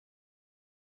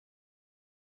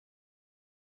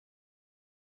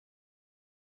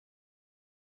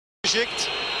geschickt.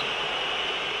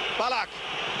 Ballack.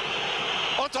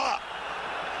 Und Tor.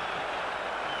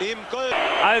 Im Goal.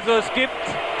 Also es gibt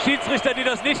Schiedsrichter, die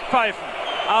das nicht pfeifen.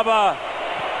 Aber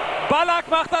Ballack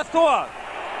macht das Tor.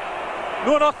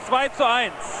 Nur noch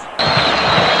 2:1.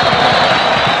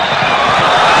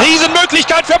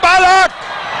 Riesenmöglichkeit für Ballack.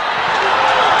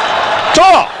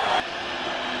 Tor.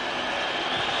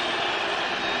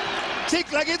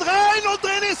 Ziegler geht rein und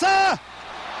drin ist er.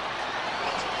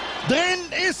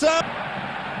 Drin ist er.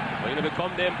 Ukraine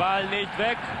bekommt den Ball nicht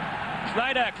weg.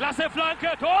 Schneider, klasse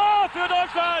Flanke, Tor für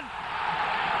Deutschland.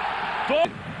 Tor.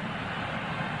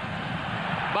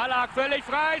 Ballack völlig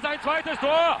frei, sein zweites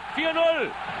Tor,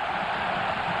 4:0.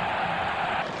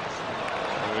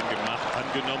 Schön gemacht,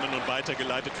 angenommen und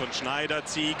weitergeleitet von Schneider,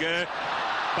 Ziege,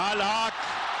 Ballack.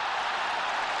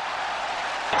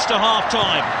 It's to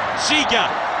half-time. Ziege,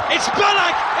 it's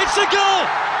Ballack, it's a goal!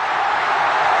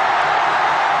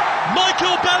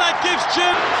 Michael Ballack gives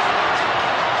Jim.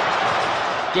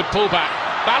 Good pullback.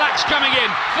 Ballack's coming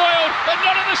in, foiled, but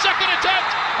not in the second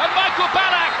attempt. And Michael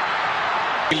Ballack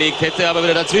gelegt hätte, aber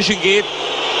wieder dazwischen geht.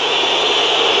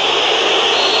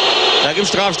 Da gibt es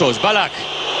Strafstoß. Ballack.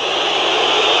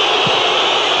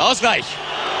 Ausgleich.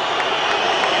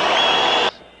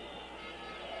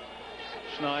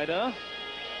 Schneider.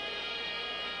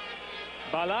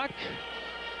 Ballack.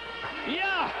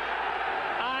 Ja!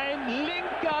 Ein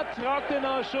linker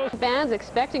trockener Schuss. Fans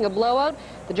expecting a blowout.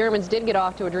 The Germans did get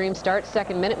off to a dream start.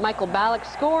 Second minute, Michael Ballack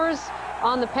scores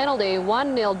on the penalty.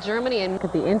 1-0 Germany. And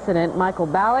at the incident, Michael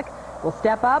Ballack will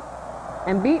step up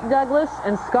and beat Douglas,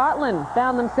 and Scotland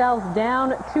found themselves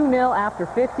down 2-0 after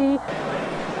 50.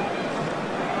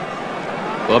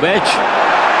 Bobic.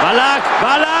 Ballack.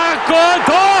 Ballack. Und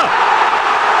Tor!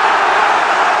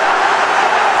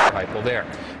 Well, there.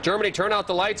 Germany turn out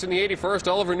the lights in the 81st.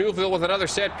 Oliver Neuville with another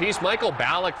set piece. Michael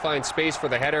Ballack finds space for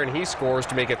the header, and he scores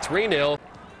to make it 3-0.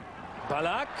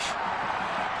 Ballack.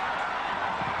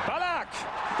 Ballack.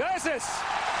 Da ist es.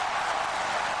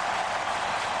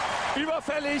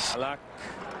 Überfällig. Ballack.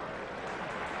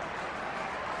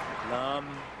 Lahm.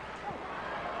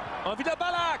 Und wieder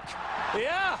Ballack.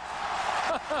 Ja.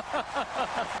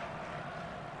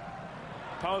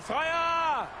 Paul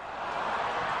Freier.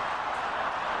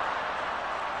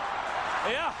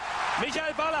 Ja,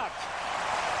 Michael Ballack.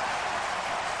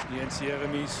 Jens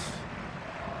Jeremies.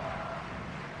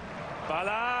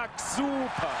 Ballack,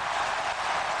 super.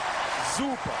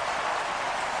 Super.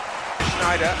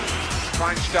 Schneider,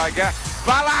 Schweinsteiger,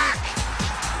 Ballack!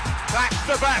 That's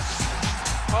the best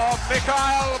of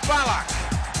Michael Ballack.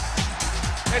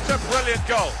 It's a brilliant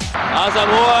goal.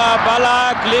 Asamoah,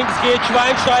 Ballack, links geht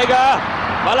Schweinsteiger.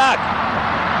 Ballack.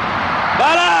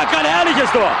 Ballack, ein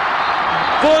herrliches Tor.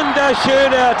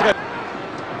 Wunderschöner Treffer.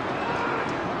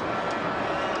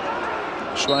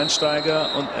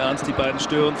 Schweinsteiger und Ernst, die beiden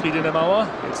stören Friede in der Mauer.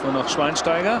 Jetzt nur noch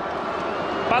Schweinsteiger.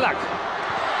 Ballack.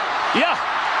 Ja.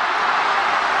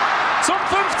 Zum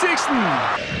 50.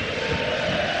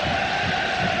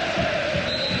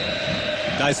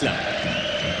 Deißler.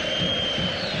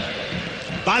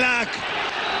 Ballack.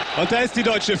 Und da ist die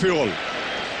deutsche Führung.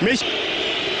 Jetzt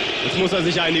muss er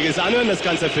sich einiges anhören. Das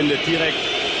Ganze findet direkt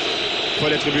vor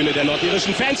der Tribüne der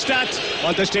nordirischen Fans statt.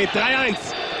 Und es steht 3-1.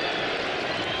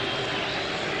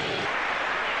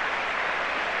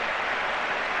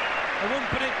 I wouldn't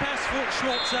put it past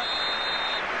Schwarzer.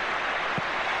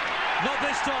 Not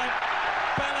this time.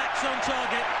 Ballack's on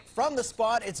target. From the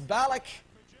spot, it's Ballack.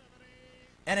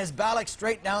 And it's Ballack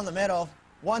straight down the middle.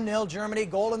 1-0 Germany,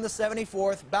 goal in the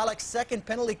 74th. Ballack's second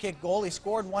penalty kick goal. He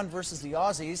scored one versus the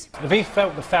Aussies. If he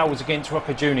felt the foul was against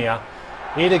Rocker Jr.,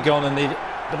 he'd have gone,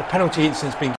 but the penalty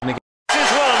incident's been given. This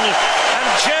is one,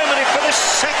 and Germany for the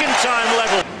second time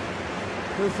level.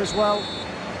 Goof as well.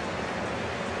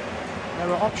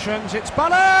 There are options. It's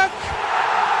Ballack!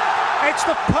 It's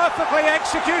the perfectly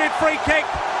executed free kick.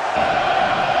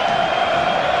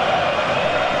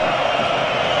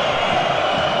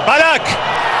 Ballack!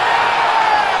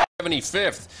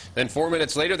 75th. Then 4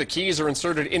 minutes later, the keys are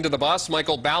inserted into the bus.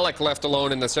 Michael Ballack left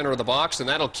alone in the center of the box, and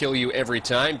that'll kill you every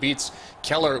time. Beats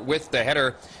Keller with the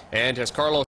header, and as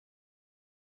Carlos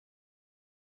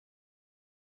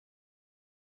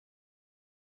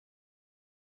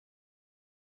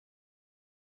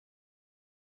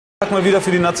mal wieder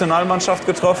für die Nationalmannschaft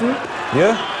getroffen.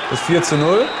 Hier, das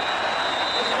 4:0.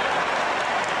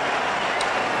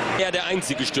 Er der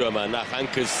einzige Stürmer nach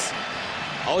Hankes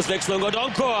Auswechslung und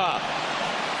Encore.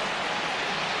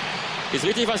 Ist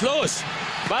richtig was los.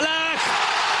 Ballack!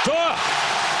 Tor!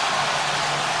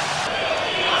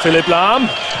 Philipp Lahm.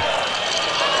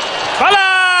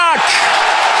 Ballack!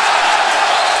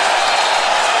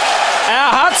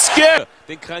 Er hat's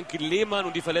Den kranken Lehmann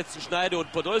und die verletzten Schneider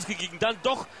und Podolski gingen dann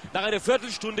doch nach einer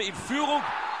Viertelstunde in Führung.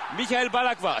 Michael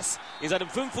Ballack war es in seinem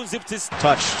 75.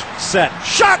 Touched, set,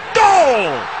 shot,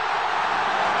 goal!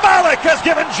 Ballack has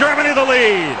given Germany the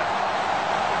lead.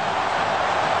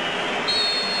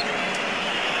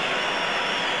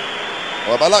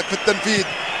 وبالاك في التنفيذ.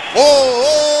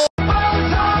 اوه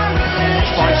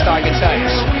Schweinsteiger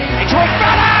takes. It's with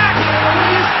Ballack!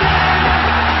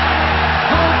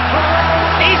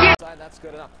 Easy. That's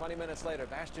good enough. 20 minutes later,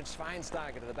 Bastian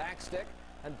Schweinsteiger to the back stick,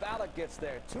 and Ballack gets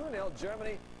there. 2-0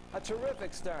 Germany. A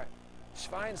terrific start.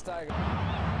 Schweinsteiger.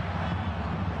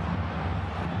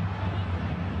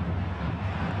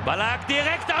 Ballack,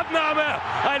 Direktabnahme.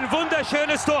 Ein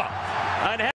wunderschönes Tor.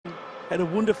 Had a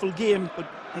wonderful game, but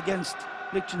against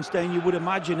Liechtenstein, you would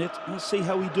imagine it. We'll see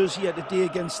how he does here today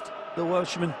against the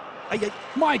Welshman.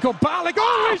 Michael Ballack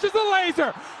unleashes the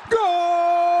laser.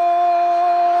 Goal!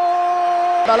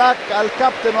 بالاك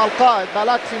الكابتن والقائد.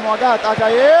 بالاك في مواجهة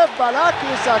أجايب. بالاك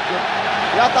يسجل.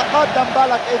 يتقدم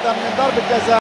بالاك إذا من ضربة جزاء.